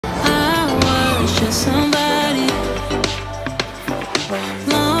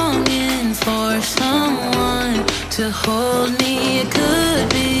hold me, it could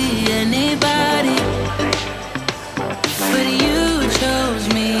be anybody, but you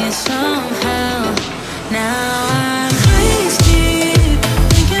chose me somehow. Now I'm crazy,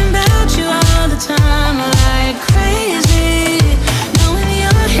 thinking about you all the time, like crazy, knowing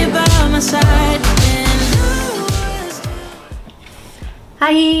you're here by my side.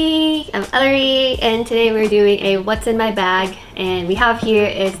 Hi, I'm Ellery, and today we're doing a what's in my bag, and we have here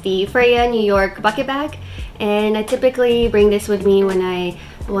is the Freja New York bucket bag, and I typically bring this with me when I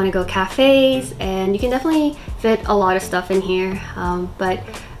want to go cafes, and you can definitely fit a lot of stuff in here, but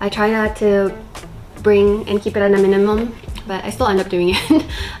I try not to bring and keep it at a minimum, but I still end up doing it.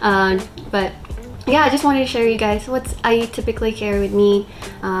 But yeah, I just wanted to share you guys what I typically carry with me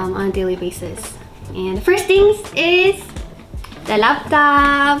on a daily basis. And the first things is the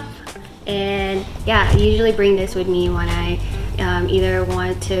laptop, and yeah, I usually bring this with me when I either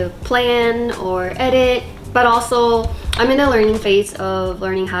want to plan or edit, but also I'm in the learning phase of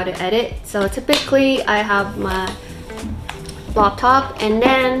learning how to edit. So typically I have my laptop, and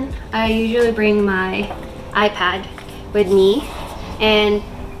then I usually bring my iPad with me, and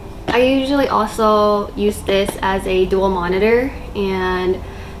I usually also use this as a dual monitor, and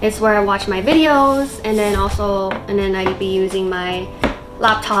it's where I watch my videos, and then I'd be using my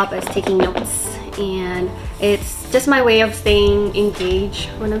laptop as taking notes, and it's just my way of staying engaged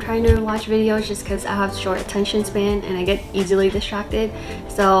when I'm trying to watch videos, just because I have short attention span and I get easily distracted.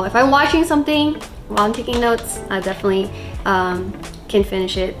 So if I'm watching something while I'm taking notes, I definitely can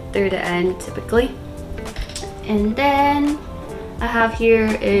finish it through the end typically. And then I have here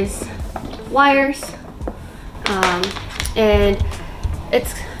is wires, and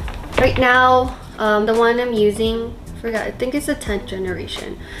it's right now the one I'm using, I think it's the 10th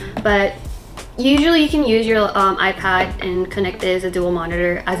generation, but usually you can use your iPad and connect it as a dual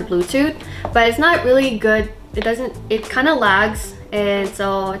monitor as a Bluetooth, but it's not really good. It kind of lags, and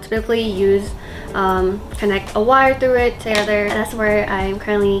so I typically use connect a wire through it together. That's where I'm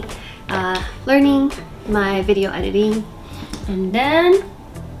currently learning my video editing. And then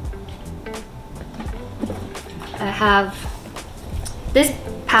I have this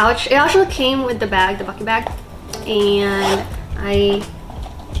pouch. It actually came with the bag, the bucket bag, and I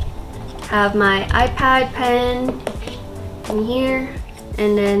have my iPad pen in here,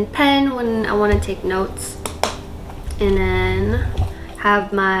 and then pen when I want to take notes, and then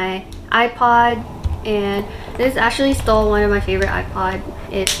have my iPod, and this is actually still one of my favorite iPod.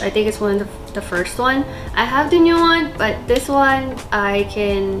 I think it's one of the first one. I have the new one, but this one I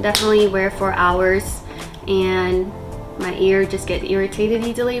can definitely wear for hours, and my ear just gets irritated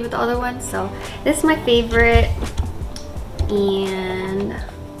easily with the other ones. So this is my favorite. And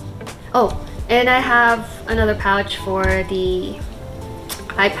oh, and I have another pouch for the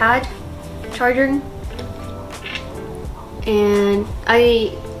iPad charger, and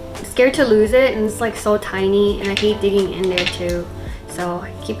I'm scared to lose it, and it's like so tiny, and I hate digging in there too. So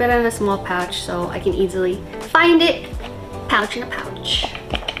I keep it in a small pouch so I can easily find it. Pouch in a pouch.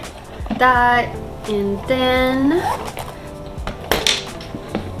 That, and then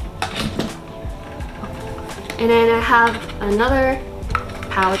I have another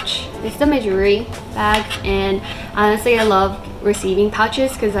pouch. It's the Missouri bag, and honestly I love receiving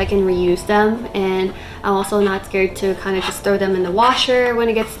pouches because I can reuse them, and I'm also not scared to kind of just throw them in the washer when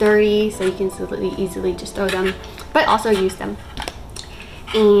it gets dirty, so you can easily just throw them but also use them.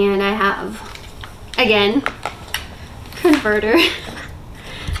 And I have, again, converter.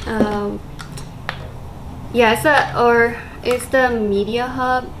 Yeah, it's the media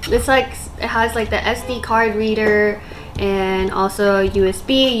hub. It's like, it has like the SD card reader, and also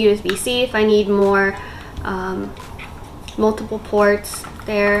USB-C if I need more multiple ports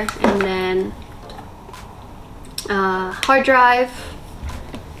there, and then hard drive.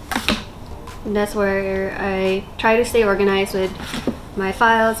 And that's where I try to stay organized with my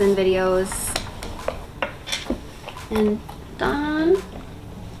files and videos. And done.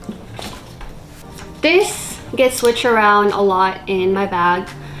 This gets switched around a lot in my bag.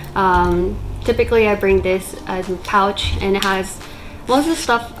 Typically I bring this as a pouch, and it has most of the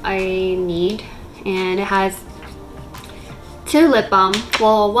stuff I need, and it has two lip balm,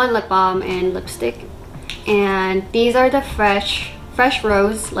 well, one lip balm and lipstick, and these are the Fresh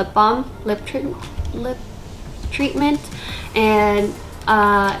Rose lip balm, lip treatment, and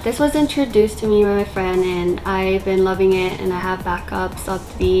this was introduced to me by my friend, and I've been loving it, and I have backups of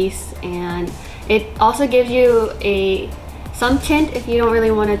these, and it also gives you some tint if you don't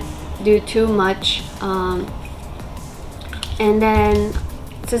really want to do too much, and then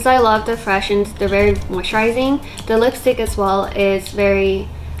since I love the Fresh and they're very moisturizing, the lipstick as well is very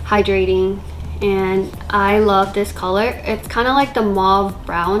hydrating, and I love this color. It's kind of like the mauve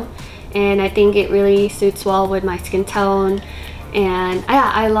brown, and I think it really suits well with my skin tone. And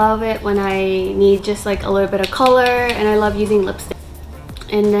yeah, I love it when I need just like a little bit of color, and I love using lipstick.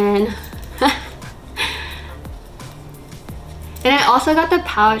 And then and I also got the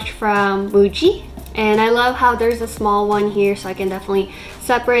pouch from Muji, and I love how there's a small one here so I can definitely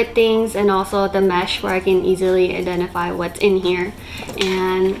separate things, and also the mesh where I can easily identify what's in here.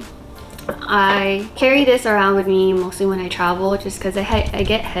 And I carry this around with me mostly when I travel, just because I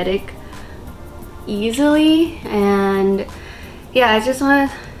get headache easily. And yeah,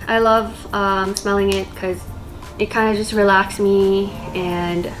 I love smelling it because it kind of just relaxes me,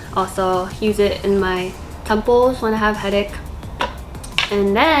 and also use it in my temples when I have headache.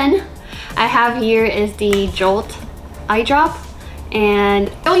 And then I have here is the Jolt eye drop, and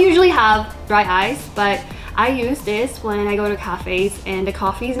I don't usually have dry eyes, but I use this when I go to cafes and the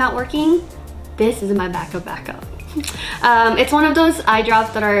coffee is not working. This is my backup. It's one of those eye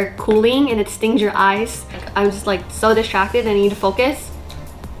drops that are cooling and it stings your eyes. I'm just like so distracted and I need to focus.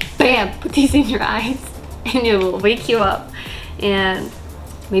 Bam! Put these in your eyes and it will wake you up. And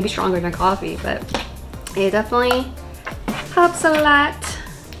maybe stronger than coffee, but it definitely helps a lot.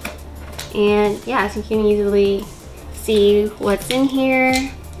 And yeah, so you can easily see what's in here.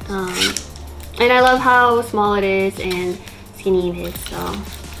 And I love how small it is and skinny it is, so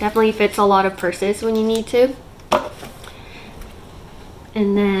definitely fits a lot of purses when you need to.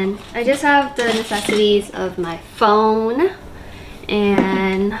 And then I just have the necessities of my phone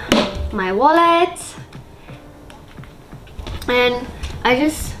and my wallet, and I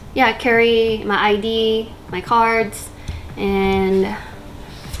just carry my ID, my cards, and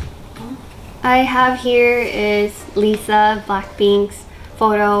I have here is Lisa Blackpink's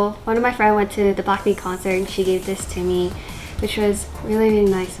photo. One of my friends went to the Blackpink concert and she gave this to me, which was really,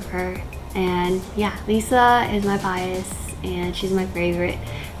 really nice of her. And yeah, Lisa is my bias and she's my favorite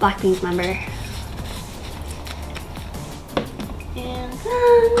Blackpink member. And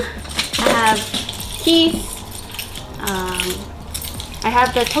then I have keys. I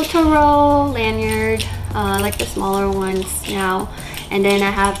have the Totoro lanyard, like the smaller ones now. And then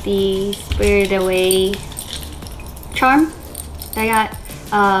I have the Spirited Away charm. I got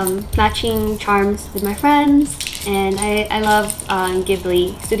matching charms with my friends, and I love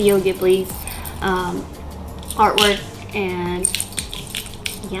Ghibli, Studio Ghibli's artwork. And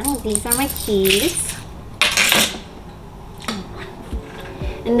yeah, these are my keys.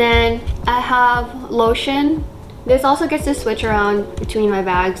 And then I have lotion. This also gets to switch around between my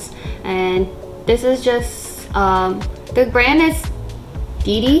bags, and this is just the brand is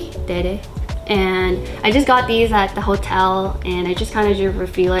Dede, and I just got these at the hotel, and I just kind of just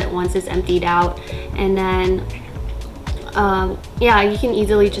refill it once it's emptied out. And then yeah, you can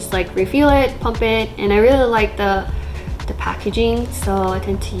easily just like refill it, pump it, and I really like the packaging, so I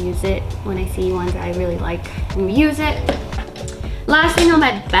tend to use it when I see ones that I really like and use it. Last thing on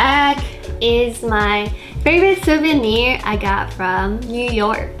my bag is my favorite souvenir I got from New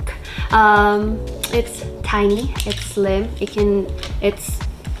York. It's tiny, it's slim, it's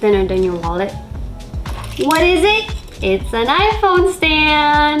thinner than your wallet. What is it? It's an iPhone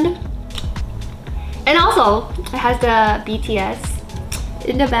stand. And also it has the BTS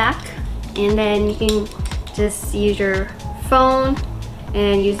in the back, and then you can just use your phone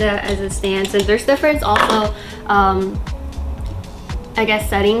and use it as a stand. So there's different also I guess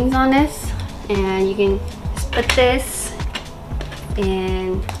settings on this, and you can just put this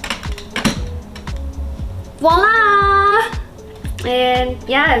and voila! And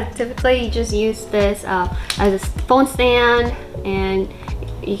yeah, typically you just use this as a phone stand, and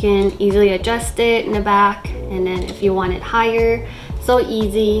you can easily adjust it in the back, and then if you want it higher, so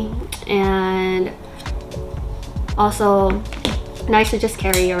easy. And also nice to just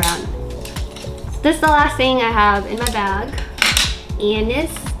carry around. This is the last thing I have in my bag, and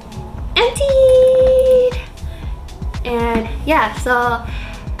it's empty. And yeah, so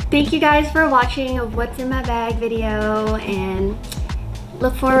thank you guys for watching a what's in my bag video, and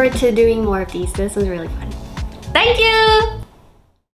look forward to doing more of these. This was really fun. Thank you.